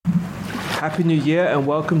Happy New Year and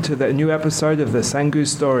welcome to the new episode of the Sangu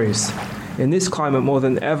Stories. In this climate more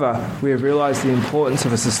than ever, we have realised the importance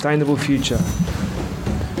of a sustainable future.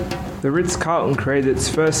 The Ritz-Carlton created its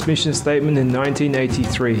first mission statement in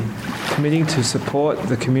 1983, committing to support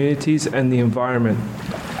the communities and the environment.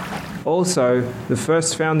 Also, the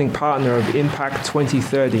first founding partner of Impact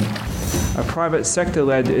 2030, a private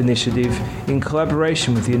sector-led initiative in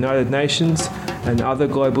collaboration with the United Nations and other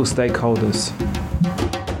global stakeholders.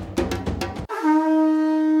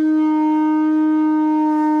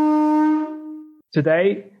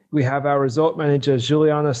 Today, we have our resort manager,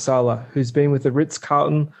 Juliana Sala, who's been with the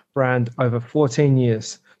Ritz-Carlton brand over 14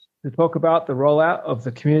 years, to talk about the rollout of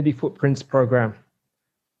the Community Footprints program.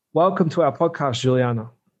 Welcome to our podcast, Juliana.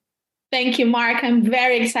 Thank you, Mark. I'm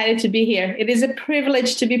very excited to be here. It is a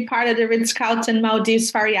privilege to be part of the Ritz-Carlton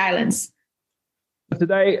Maldives Faroe Islands.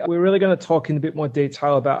 Today, we're really going to talk in a bit more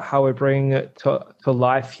detail about how we're bringing it to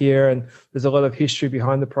life here, and there's a lot of history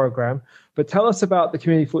behind the program. But tell us about the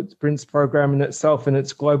Community Footprints program in itself and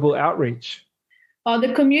its global outreach. Well,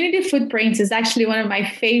 the Community Footprints is actually one of my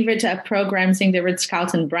favorite programs in the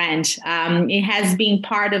Ritz-Carlton brand. It has been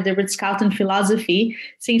part of the Ritz-Carlton philosophy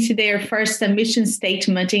since their first mission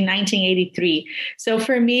statement in 1983. So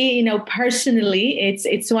for me, personally,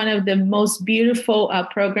 it's one of the most beautiful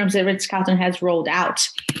programs that Ritz-Carlton has rolled out.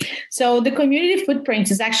 So the Community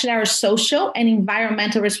Footprints is actually our social and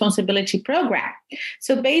environmental responsibility program.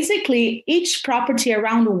 So basically, each property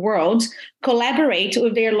around the world collaborate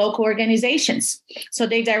with their local organizations. So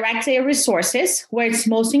they direct their resources where it's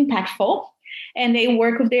most impactful, and they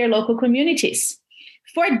work with their local communities.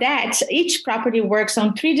 For that, each property works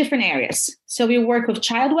on 3 different areas. So we work with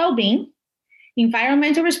child well-being,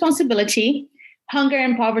 environmental responsibility, hunger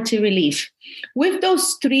and poverty relief. With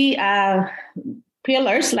those 3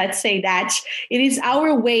 pillars, let's say that, it is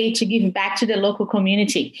our way to give back to the local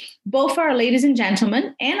community. Both our ladies and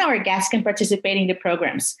gentlemen and our guests can participate in the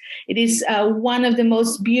programs. It is one of the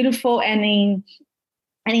most beautiful and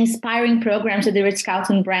inspiring programs that the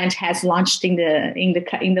Ritz-Carlton brand has launched in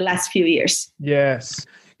the last few years. Yes.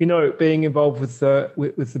 Being involved with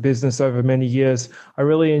the business over many years, I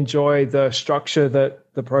really enjoy the structure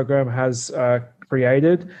that the program has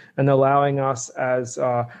created and allowing us as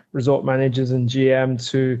resort managers and GM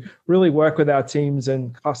to really work with our teams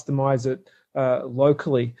and customize it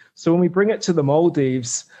locally. So when we bring it to the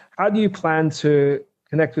Maldives, how do you plan to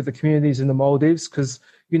connect with the communities in the Maldives? Because,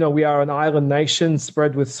 we are an island nation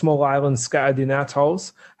spread with small islands scattered in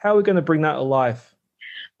atolls. How are we going to bring that alive?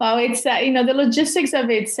 Well, it's, the logistics of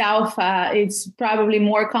itself, it's probably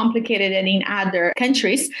more complicated than in other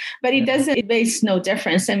countries, but it makes no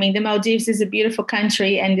difference. I mean, the Maldives is a beautiful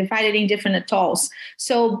country and divided in different atolls.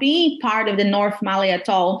 So being part of the North Malay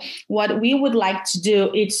Atoll, what we would like to do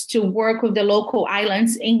is to work with the local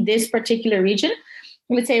islands in this particular region.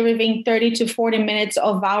 Let's say within 30 to 40 minutes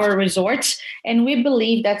of our resort. And we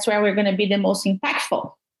believe that's where we're going to be the most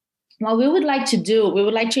impactful. What we would like to do, we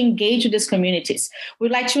would like to engage with these communities.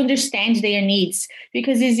 We'd like to understand their needs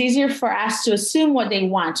because it's easier for us to assume what they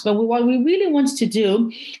want. But what we really want to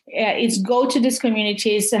do is go to these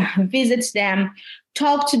communities, visit them,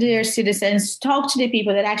 talk to their citizens, talk to the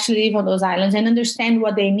people that actually live on those islands and understand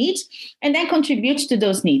what they need and then contribute to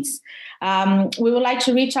those needs. We would like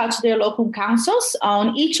to reach out to their local councils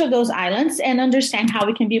on each of those islands and understand how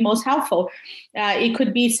we can be most helpful. It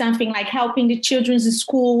could be something like helping the children's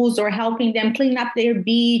schools or helping them clean up their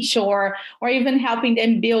beach or even helping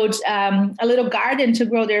them build a little garden to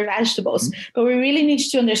grow their vegetables. Mm-hmm. But we really need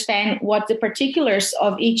to understand what the particulars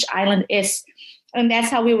of each island is. And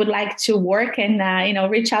that's how we would like to work and,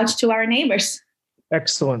 reach out to our neighbors.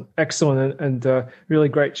 Excellent, and really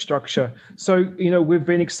great structure. So, we've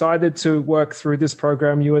been excited to work through this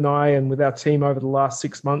program, you and I, and with our team over the last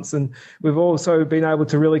 6 months. And we've also been able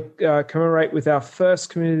to really commemorate with our first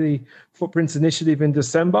Community Footprints initiative in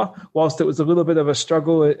December, whilst it was a little bit of a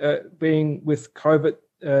struggle being with COVID,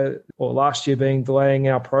 or last year being delaying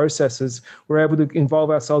our processes. We're able to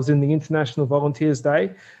involve ourselves in the International Volunteers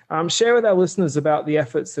Day. Share with our listeners about the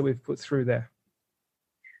efforts that we've put through there.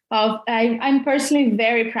 Well, I'm personally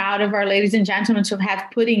very proud of our ladies and gentlemen to have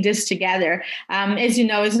putting this together. As you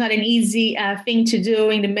know, it's not an easy thing to do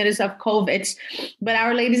in the midst of COVID, but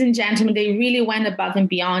our ladies and gentlemen, they really went above and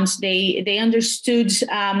beyond. They understood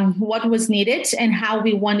what was needed and how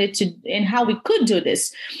we wanted to and how we could do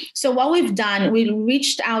this. So what we've done, we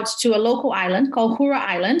reached out to a local island called Hura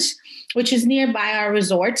Island, which is nearby our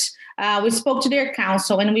resort. We spoke to their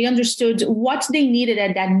council and we understood what they needed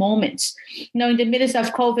at that moment. In the midst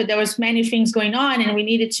of COVID, there was many things going on and we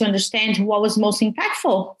needed to understand what was most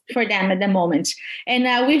impactful for them at the moment.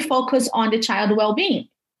 And we focus on the child well-being.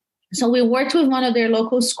 So we worked with one of their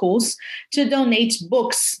local schools to donate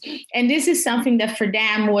books. And this is something that for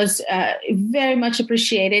them was very much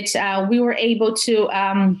appreciated. We were able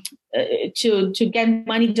to get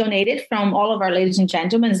money donated from all of our ladies and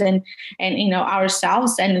gentlemen and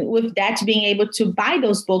ourselves, and with that being able to buy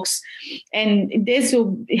those books, and this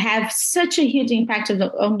will have such a huge impact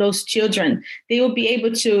on those children. They will be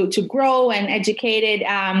able to grow and educated,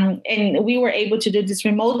 and we were able to do this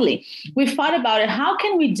remotely. We thought about it, how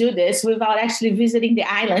can we do this without actually visiting the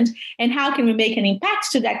island, and how can we make an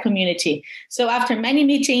impact to that community? So after many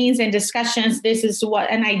meetings and discussions, this is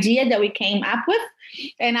an idea that we came up with.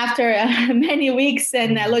 And after many weeks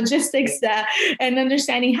and logistics and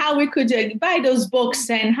understanding how we could buy those books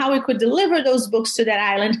and how we could deliver those books to that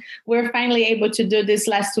island, we're finally able to do this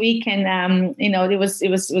last week. And it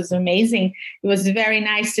was amazing. It was very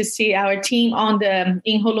nice to see our team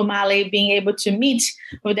in Holumale being able to meet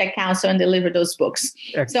with that council and deliver those books.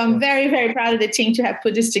 Excellent. So I'm very, very proud of the team to have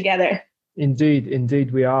put this together.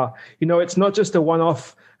 Indeed we are. It's not just a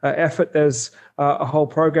one-off effort. There's a whole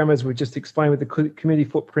program, as we just explained, with the community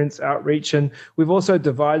footprints outreach. And we've also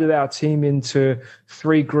divided our team into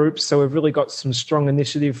 3 groups. So we've really got some strong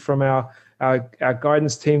initiative from our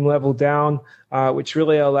guidance team level down, which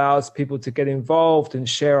really allows people to get involved and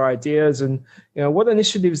share ideas. And, what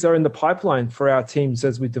initiatives are in the pipeline for our teams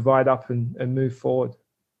as we divide up and move forward?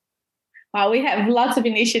 We have lots of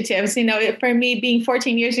initiatives. For me, being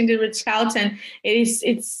 14 years in the Ritz-Carlton,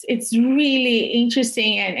 it's really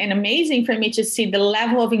interesting and amazing for me to see the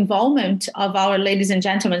level of involvement of our ladies and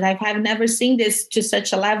gentlemen. I have never seen this to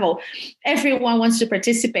such a level. Everyone wants to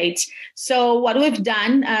participate. So what we've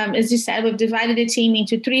done, as you said, we've divided the team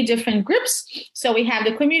into 3 different groups. So we have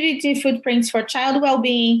the community footprints for child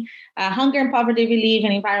well-being, hunger and poverty relief,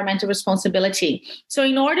 and environmental responsibility. So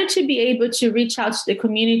in order to be able to reach out to the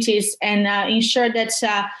communities and ensure that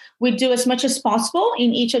we do as much as possible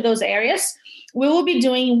in each of those areas, we will be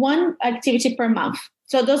doing 1 activity per month.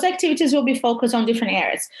 So those activities will be focused on different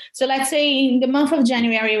areas. So let's say in the month of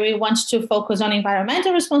January, we want to focus on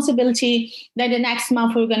environmental responsibility. Then the next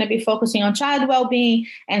month, we're going to be focusing on child well-being,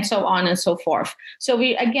 and so on and so forth. So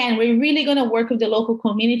we're really going to work with the local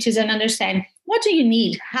communities and understand, what do you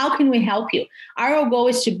need? How can we help you? Our goal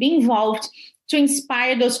is to be involved, to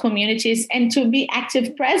inspire those communities, and to be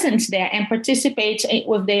active present there and participate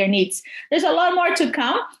with their needs. There's a lot more to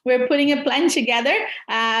come. We're putting a plan together,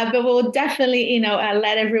 but we'll definitely,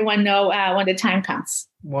 let everyone know when the time comes.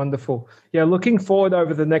 Wonderful. Yeah, looking forward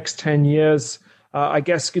over the next 10 years, I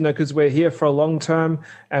guess, because we're here for a long term,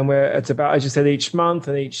 and it's about, as you said, each month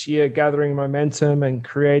and each year gathering momentum and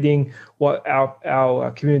creating what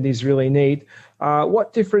our communities really need.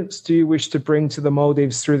 What difference do you wish to bring to the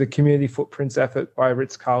Maldives through the community footprints effort by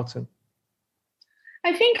Ritz-Carlton?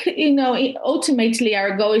 I think, ultimately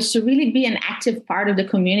our goal is to really be an active part of the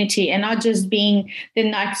community and not just being the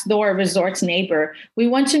next door resort neighbor. We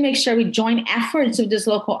want to make sure we join efforts with these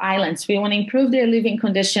local islands. We want to improve their living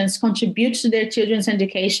conditions, contribute to their children's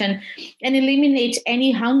education, and eliminate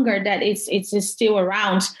any hunger that is still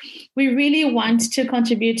around. We really want to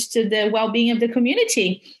contribute to the well-being of the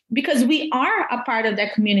community, because we are a part of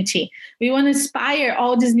that community. We want to inspire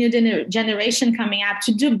all this new generation coming up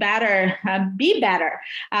to do better, be better,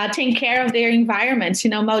 take care of their environments.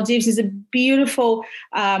 Maldives is a beautiful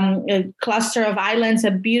cluster of islands,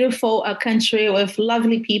 a beautiful country with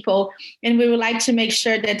lovely people. And we would like to make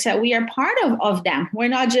sure that we are part of them. We're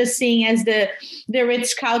not just seeing as the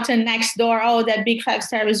Ritz-Carlton next door, that big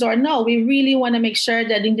 5-star resort. No, we really want to make sure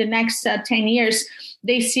that in the next 10 years,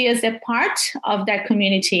 they see us a part of that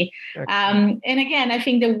community. And again, I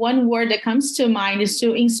think the one word that comes to mind is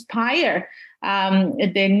to inspire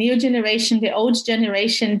the new generation, the old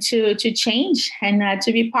generation to change and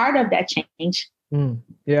to be part of that change.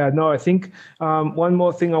 Yeah, no, I think one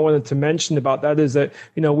more thing I wanted to mention about that is that,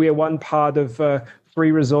 we are one part of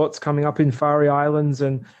 3 resorts coming up in Fari Islands,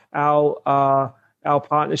 and our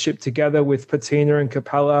partnership together with Patina and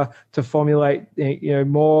Capella to formulate,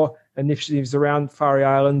 more initiatives around Fari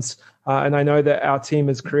Islands. And I know that our team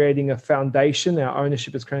is creating a foundation, our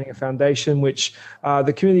ownership is creating a foundation, which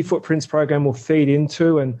the Community Footprints program will feed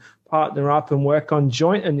into and partner up and work on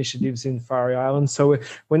joint initiatives in Fari Islands. So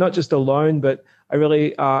we're not just alone, but I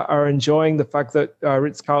really are enjoying the fact that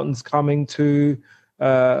Ritz-Carlton's coming to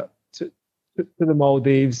the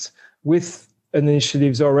Maldives with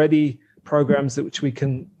initiatives already, programs which we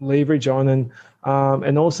can leverage on,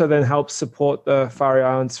 and also then help support the Fari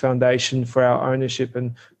Islands Foundation for our ownership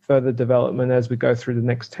and further development as we go through the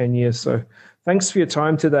next 10 years. So thanks for your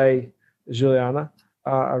time today, Juliana.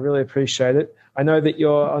 I really appreciate it. I know that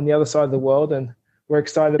you're on the other side of the world, and we're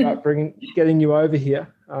excited about getting you over here.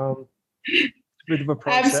 It's a bit of a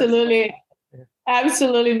process. Absolutely.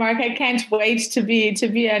 Absolutely, Mark. I can't wait to be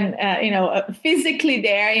physically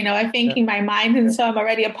there. I think in my mind, and so I'm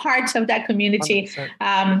already a part of that community.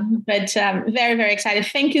 But very, very excited.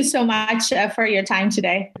 Thank you so much for your time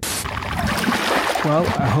today. Well,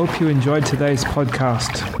 I hope you enjoyed today's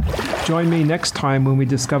podcast. Join me next time when we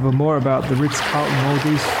discover more about the Ritz-Carlton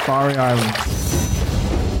Maldives Faroe Islands.